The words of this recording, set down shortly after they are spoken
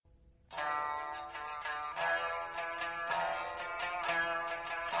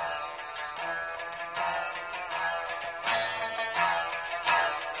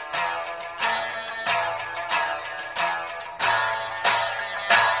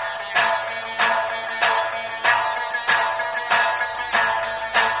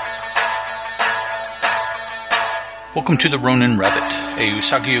Welcome to the Ronin Rabbit, a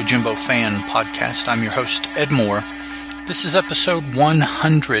Usagi Yojimbo fan podcast. I'm your host, Ed Moore. This is episode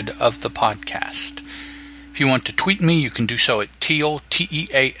 100 of the podcast. If you want to tweet me, you can do so at Teal,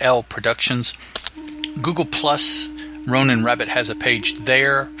 T-E-A-L Productions. Google Plus, Ronin Rabbit has a page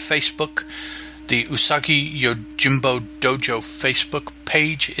there. Facebook, the Usagi Yojimbo Dojo Facebook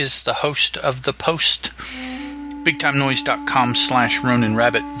page is the host of the post. BigTimeNoise.com/Ronin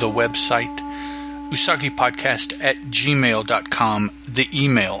Rabbit, the website. usagipodcast@gmail.com, the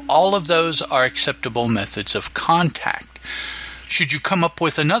email. All of those are acceptable methods of contact. Should you come up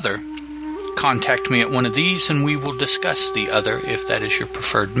with another, contact me at one of these and we will discuss the other if that is your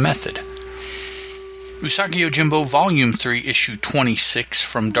preferred method. Usagi Yojimbo Volume 3, Issue 26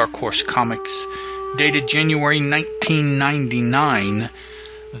 from Dark Horse Comics, dated January 1999,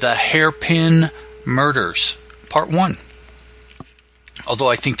 The Hairpin Murders, Part 1. Although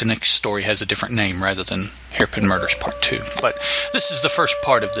I think the next story has a different name rather than Hairpin Murders Part 2. But this is the first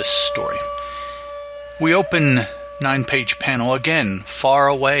part of this story. We open 9-page panel again, far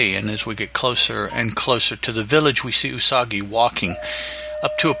away, and as we get closer and closer to the village, we see Usagi walking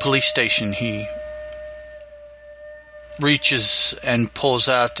up to a police station. He reaches and pulls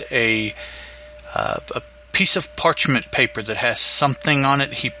out a piece of parchment paper that has something on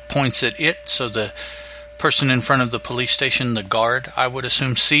it. He points at it, so the person in front of the police station, the guard, I would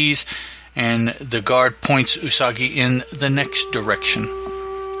assume, sees, and the guard points Usagi in the next direction.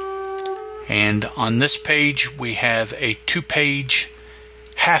 And on this page, we have a 2-page,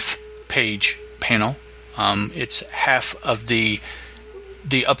 half-page panel. It's half of the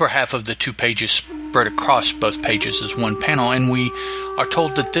upper half of the 2 pages spread across both pages as one panel, and we are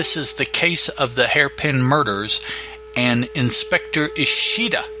told that this is the case of the Hairpin Murders and Inspector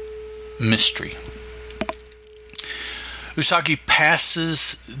Ishida mystery. Usagi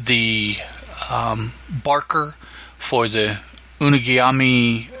passes the barker for the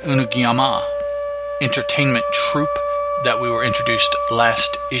Unagiyama entertainment troupe that we were introduced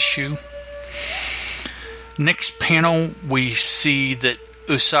last issue. Next panel, we see that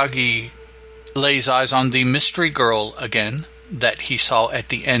Usagi lays eyes on the mystery girl again that he saw at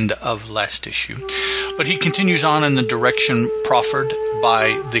the end of last issue. But he continues on in the direction proffered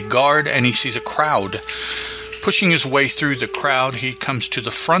by the guard, and he sees a crowd. Pushing his way through the crowd, he comes to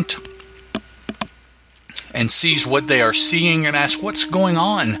the front and sees what they are seeing and asks, "What's going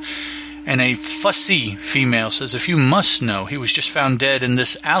on?" And a fussy female says, "If you must know, he was just found dead in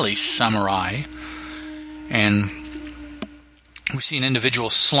this alley, samurai." And we see an individual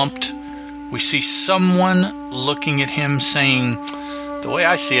slumped. We see someone looking at him saying, "The way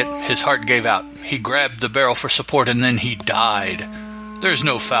I see it, his heart gave out. He grabbed the barrel for support and then he died. There's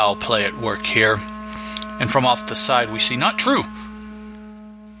no foul play at work here." And from off the side we see, "Not true."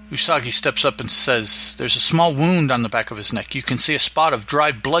 Usagi steps up and says, "There's a small wound on the back of his neck. You can see a spot of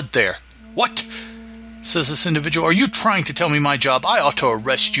dried blood there." "What?" says this individual. "Are you trying to tell me my job? I ought to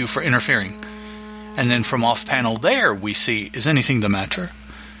arrest you for interfering." And then from off panel there we see, "Is anything the matter?"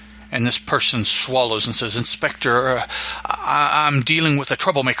 And this person swallows and says, "Inspector, I'm dealing with a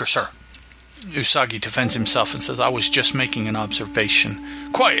troublemaker, sir." Usagi defends himself and says, "I was just making an observation."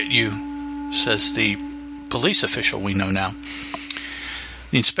 "Quiet, you," says the police official we know now.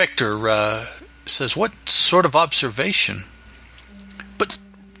 The inspector says, "What sort of observation?" "But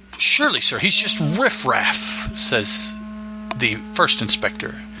surely, sir, he's just riffraff," says the first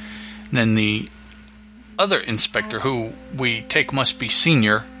inspector. And then the other inspector, who we take must be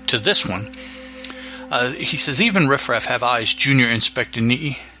senior to this one, he says, "Even riffraff have eyes, Junior Inspector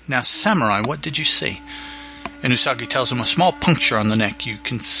Nii. Now, samurai, what did you see?" And Usagi tells him, "A small puncture on the neck. You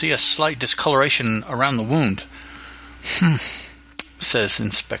can see a slight discoloration around the wound." Says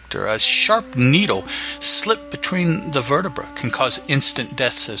Inspector. "A sharp needle slipped between the vertebrae can cause instant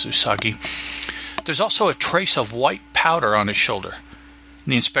death," says Usagi. "There's also a trace of white powder on his shoulder."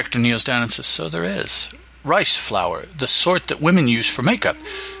 And the inspector kneels down and says, "So there is. Rice flour, the sort that women use for makeup.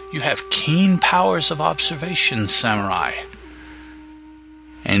 You have keen powers of observation, samurai."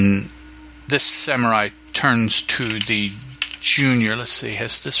 And this samurai turns to the junior. Let's see,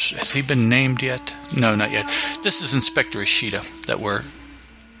 has he been named yet? No, not yet. This is Inspector Ishida that we're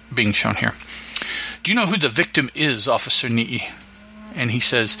being shown here. "Do you know who the victim is, Officer Nii?" And he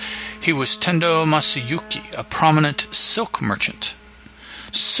says, "He was Tendo Masayuki, a prominent silk merchant."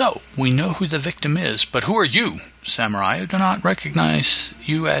 "So, we know who the victim is, but who are you, samurai? I do not recognize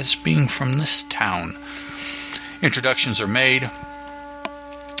you as being from this town." Introductions are made.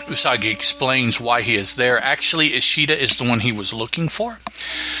 Usagi explains why he is there. Actually, Ishida is the one he was looking for.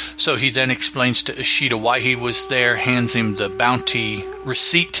 So he then explains to Ishida why he was there, hands him the bounty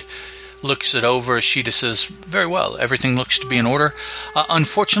receipt, looks it over. Ishida says, very well, everything looks to be in order.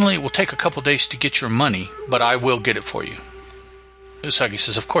 Unfortunately, it will take a couple days to get your money, but I will get it for you. Usagi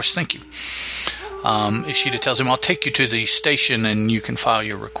says, of course, thank you. Ishida tells him, I'll take you to the station and you can file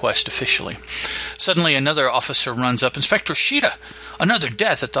your request officially. Suddenly, another officer runs up. Inspector Ishida, another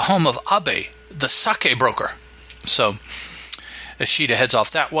death at the home of Abe, the sake broker. So Ishida heads off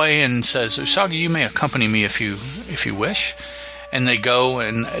that way and says, Usagi, you may accompany me if you wish. And they go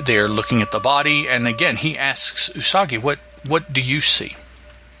and they're looking at the body. And again, he asks Usagi, what do you see?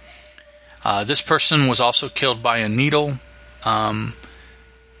 This person was also killed by a needle. And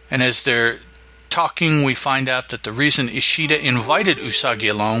as they're talking, we find out that the reason Ishida invited Usagi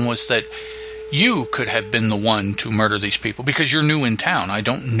along was that you could have been the one to murder these people because you're new in town. I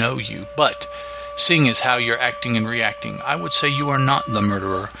don't know you, but seeing as how you're acting and reacting, I would say you are not the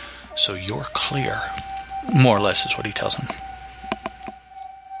murderer, so you're clear. More or less is what he tells him.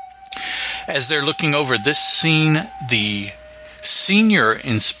 As they're looking over this scene, the senior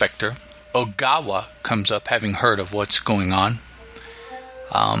inspector, Ogawa, comes up having heard of what's going on.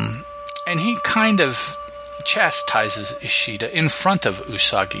 And he kind of chastises Ishida in front of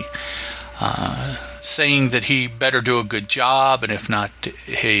Usagi, saying that he better do a good job, and if not,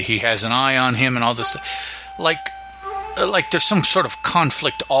 he has an eye on him and all this stuff. Like there's some sort of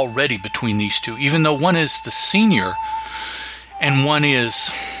conflict already between these two, even though one is the senior and one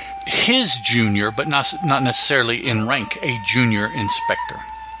is his junior, but not necessarily in rank, a junior inspector.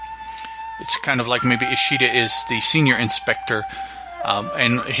 It's kind of like maybe Ishida is the senior inspector,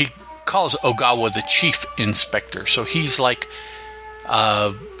 and he calls Ogawa the chief inspector. So he's like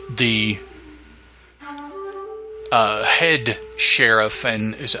the head sheriff,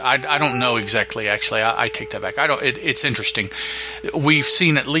 and I don't know exactly. Actually, I take that back. It's interesting. We've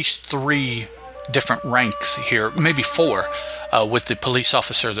seen at least 3 different ranks here, maybe 4, with the police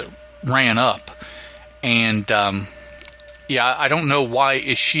officer that ran up, and I don't know why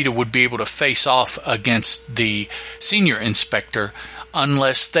Ishida would be able to face off against the senior inspector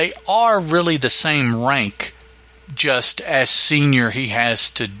unless they are really the same rank. Just as senior, he has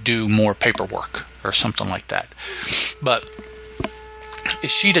to do more paperwork or something like that. But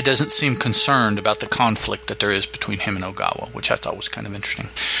Ishida doesn't seem concerned about the conflict that there is between him and Ogawa, which I thought was kind of interesting.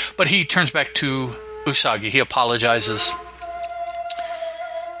 But he turns back to Usagi. He apologizes.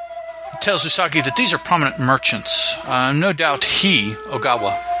 Tells Usagi that these are prominent merchants. No doubt he,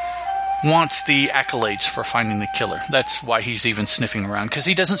 Ogawa, wants the accolades for finding the killer. That's why he's even sniffing around, because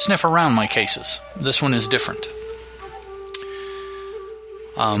he doesn't sniff around my cases. This one is different.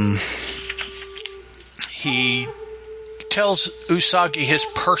 He tells Usagi his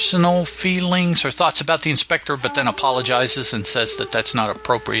personal feelings or thoughts about the inspector, but then apologizes and says that that's not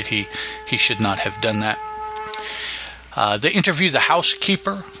appropriate. He should not have done that. They interview the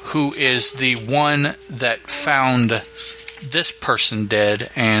housekeeper, who is the one that found this person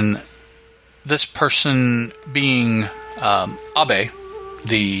dead, and this person being Abe,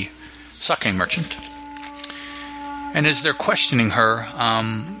 the sake merchant. And as they're questioning her, a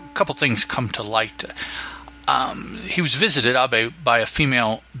couple things come to light. He was visited, Abe, by a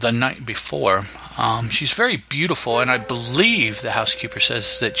female the night before. She's very beautiful, and I believe the housekeeper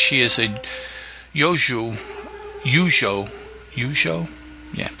says that she is a Yujo?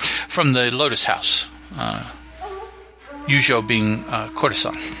 Yeah, from the Lotus House. Yujo being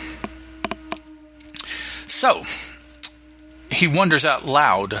courtesan. So, he wonders out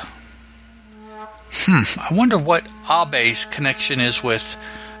loud, I wonder what Abe's connection is with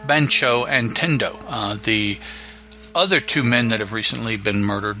Bancho and Tendo, the other 2 men that have recently been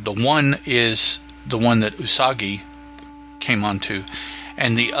murdered. The one is the one that Usagi came onto,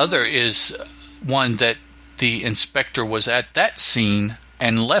 and the other is one that the inspector was at that scene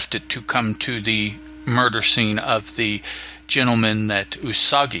and left it to come to the murder scene of the gentleman that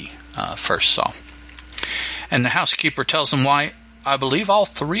Usagi first saw. And the housekeeper tells him why I believe all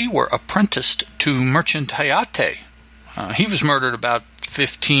 3 were apprenticed to Merchant Hayate. He was murdered about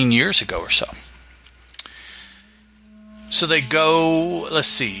 15 years ago or so. So they go, let's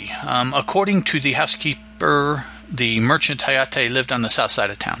see, according to the housekeeper, the Merchant Hayate lived on the south side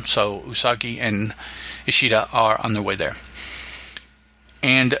of town. So Usagi and Ishida are on their way there.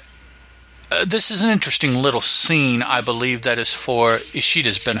 And this is an interesting little scene, I believe, that is for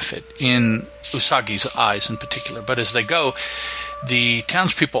Ishida's benefit, in Usagi's eyes in particular. But as they go, the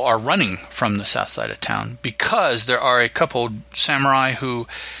townspeople are running from the south side of town because there are a couple samurai who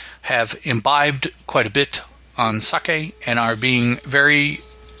have imbibed quite a bit on sake and are being very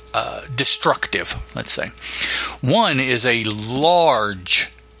destructive, let's say. One is a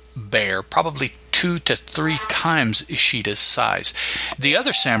large bear, probably 2 to 3 times Ishida's size. The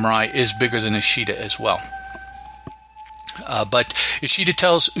other samurai is bigger than Ishida as well. But Ishida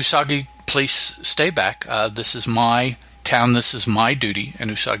tells Usagi, please stay back. This is my town. This is my duty. And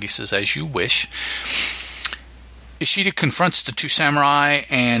Usagi says, as you wish. Ishida confronts the 2 samurai,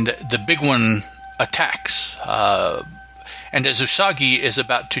 and the big one attacks. And as Usagi is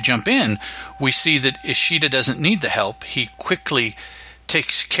about to jump in, we see that Ishida doesn't need the help. He quickly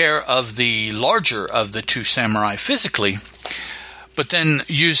takes care of the larger of the 2 samurai physically, but then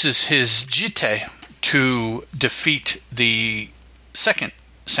uses his jite to defeat the second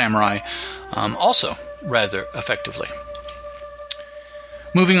samurai also rather effectively.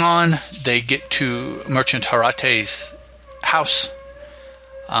 Moving on, they get to Merchant Harate's house.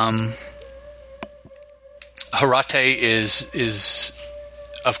 Harate is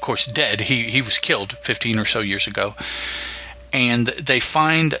of course dead. He was killed 15 or so years ago. And they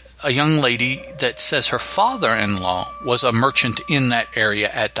find a young lady that says her father-in-law was a merchant in that area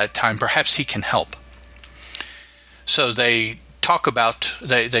at that time. Perhaps he can help. So they talk about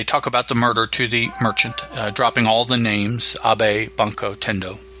the murder to the merchant, dropping all the names: Abe, Banko,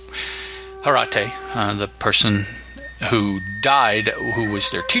 Tendo. Harate, the person who died, who was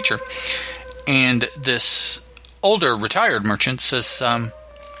their teacher. And this older retired merchant says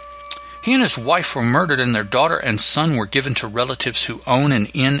he and his wife were murdered, and their daughter and son were given to relatives who own an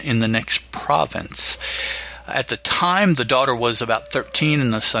inn in the next province. At the time, the daughter was about 13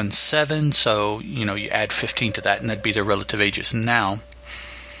 and the son 7, so you add 15 to that, and that'd be their relative ages now.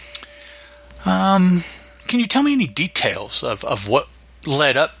 Can you tell me any details of what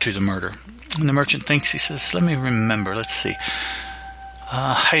led up to the murder? And the merchant thinks. He says, let me remember, let's see.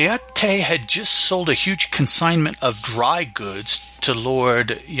 Hayate had just sold a huge consignment of dry goods to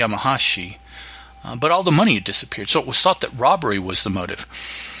Lord Yamahashi, but all the money had disappeared, so it was thought that robbery was the motive.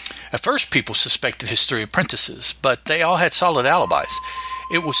 At first, people suspected his 3 apprentices, but they all had solid alibis.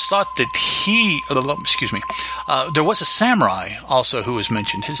 It was thought that there was a samurai also who was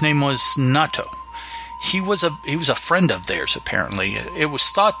mentioned. His name was Nato. He was a friend of theirs, apparently. It was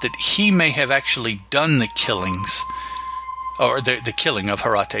thought that he may have actually done the killings, or the killing of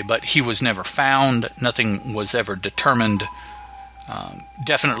Harate, but he was never found. Nothing was ever determined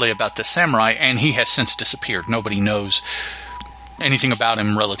definitely about the samurai, and he has since disappeared. Nobody knows anything about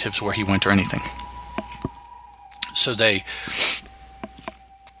him, relatives, where he went, or anything. So they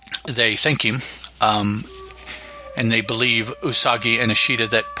thank him, and they believe Usagi and Ishida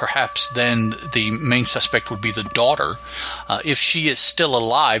that perhaps then the main suspect would be the daughter. If she is still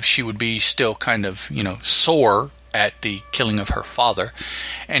alive, she would be still kind of, sore at the killing of her father.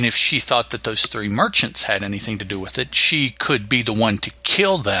 And if she thought that those 3 merchants had anything to do with it, she could be the one to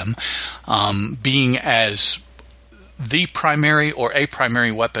kill them, being as the primary or a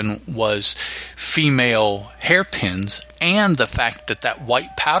primary weapon was female hairpins, and the fact that that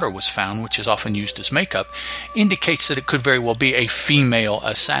white powder was found, which is often used as makeup, indicates that it could very well be a female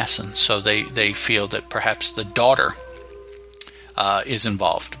assassin. So they feel that perhaps the daughter is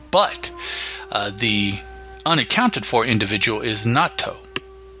involved. But the unaccounted for individual is Nato.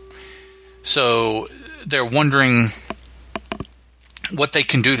 So they're wondering what they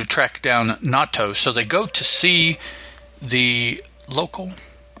can do to track down Nato. So they go to see the local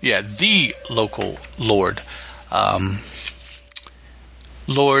lord,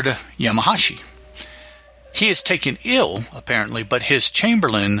 Lord Yamahashi. He is taken ill, apparently, but his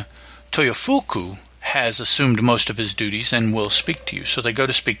chamberlain, Toyofuku, has assumed most of his duties and will speak to you. So they go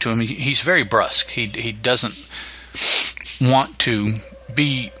to speak to him. He's very brusque. He doesn't want to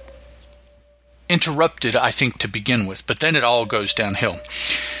be interrupted, I think, to begin with, but then it all goes downhill.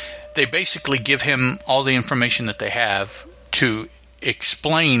 They basically give him all the information that they have to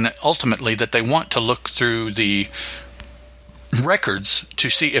explain ultimately that they want to look through the records to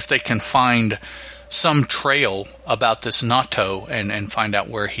see if they can find some trail about this Nato and find out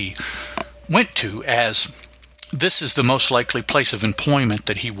where he went to, as this is the most likely place of employment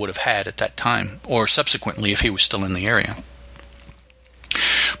that he would have had at that time, or subsequently if he was still in the area.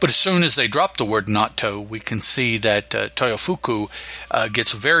 But as soon as they drop the word Nato, we can see that Toyofuku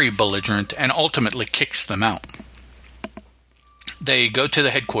gets very belligerent and ultimately kicks them out. They go to the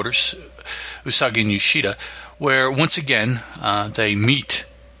headquarters, Usagi and Yoshida, where once again they meet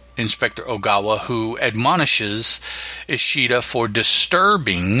Inspector Ogawa, who admonishes Ishida for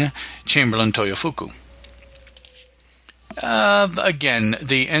disturbing Chamberlain Toyofuku. Again,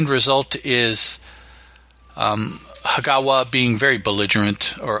 the end result is Ogawa being very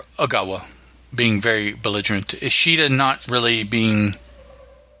belligerent, Ishida not really being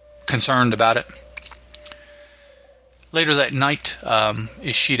concerned about it. Later that night,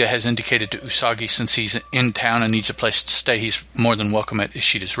 Ishida has indicated to Usagi since he's in town and needs a place to stay, he's more than welcome at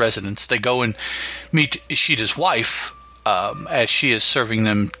Ishida's residence. They go and meet Ishida's wife as she is serving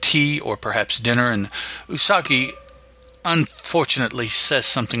them tea or perhaps dinner, and Usagi unfortunately says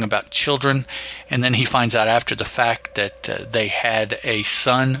something about children, and then he finds out after the fact that they had a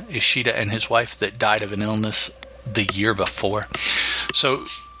son, Ishida and his wife, that died of an illness the year before. So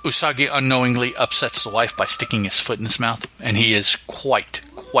Usagi unknowingly upsets the wife by sticking his foot in his mouth, and he is quite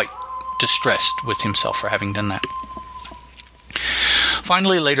distressed with himself for having done that.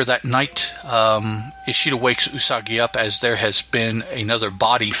 Finally, later that night, Ishida wakes Usagi up as there has been another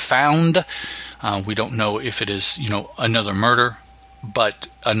body found. We don't know if it is, another murder, but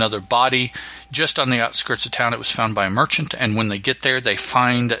another body just on the outskirts of town. It was found by a merchant, and when they get there, they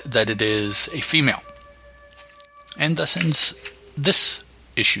find that it is a female. And thus ends this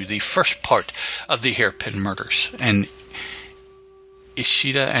issue, the first part of the Hairpin Murders. And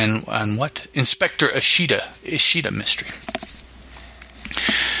Ishida and what? Inspector Ishida mystery.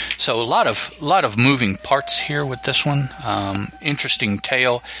 So a lot of moving parts here with this one. Interesting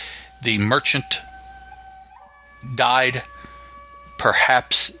tale. The merchant died.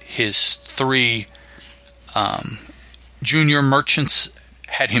 Perhaps his 3 junior merchants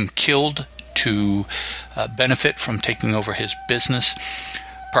had him killed to benefit from taking over his business.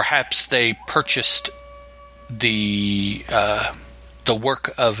 Perhaps they purchased the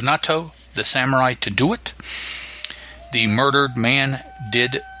work of Nato, the samurai, to do it. The murdered man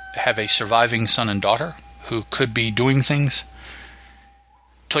did have a surviving son and daughter who could be doing things.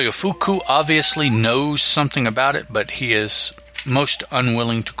 Toyofuku obviously knows something about it, but he is most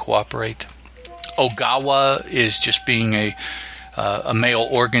unwilling to cooperate. Ogawa is just being a male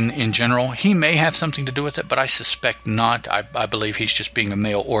organ in general. He may have something to do with it, but I suspect not. I believe he's just being a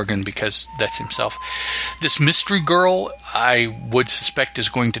male organ because that's himself. This mystery girl, I would suspect, is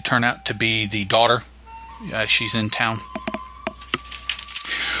going to turn out to be the daughter. She's in town.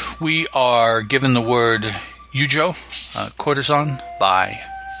 We are given the word Yujo, courtesan, by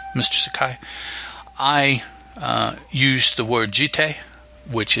Mr. Sakai. I used the word jite,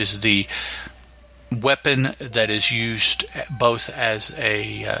 which is the weapon that is used both as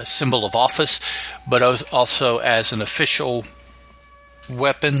a symbol of office, but also as an official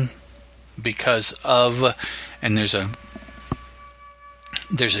weapon because of, and there's a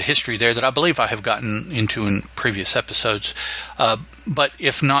history there that I believe I have gotten into in previous episodes. But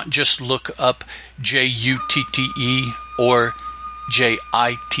if not, just look up Jutte or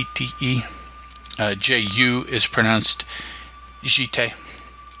Jitte. Ju is pronounced jite.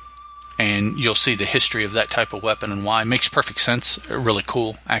 And you'll see the history of that type of weapon and why. It makes perfect sense. Really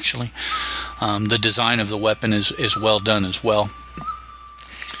cool, actually. The design of the weapon is well done as well.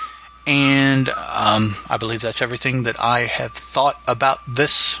 And I believe that's everything that I have thought about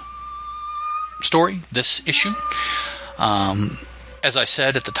this story, this issue. As I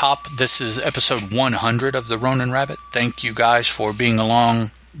said at the top, this is episode 100 of the Ronin Rabbit. Thank you guys for being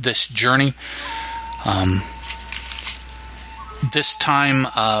along this journey. This time,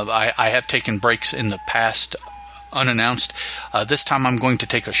 I have taken breaks in the past unannounced. This time I'm going to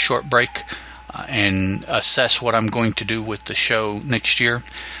take a short break and assess what I'm going to do with the show next year.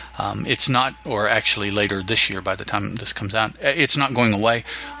 It's not, or actually later this year by the time this comes out, it's not going away.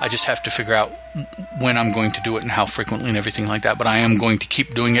 I just have to figure out when I'm going to do it and how frequently and everything like that. But I am going to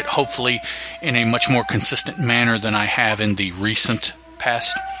keep doing it, hopefully in a much more consistent manner than I have in the recent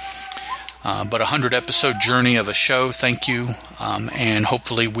past. But a 100-episode journey of a show, thank you. And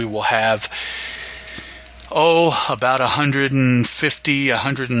hopefully we will have, about 150,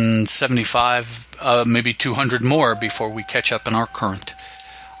 175, maybe 200 more before we catch up in our current.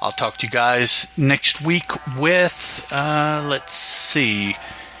 I'll talk to you guys next week with, let's see,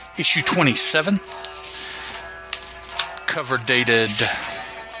 issue 27, cover dated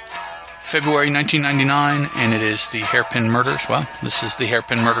February 1999, and it is the Hairpin Murders. Well, this is the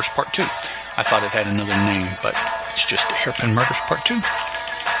Hairpin Murders Part 2. I thought it had another name, but it's just the Hairpin Murders Part 2.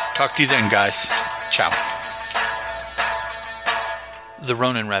 Talk to you then, guys. Ciao. The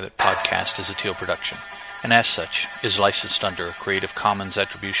Ronin Rabbit podcast is a Teal production, and as such is licensed under a Creative Commons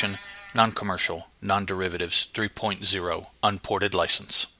Attribution, Non-Commercial, Non-Derivatives 3.0 Unported License.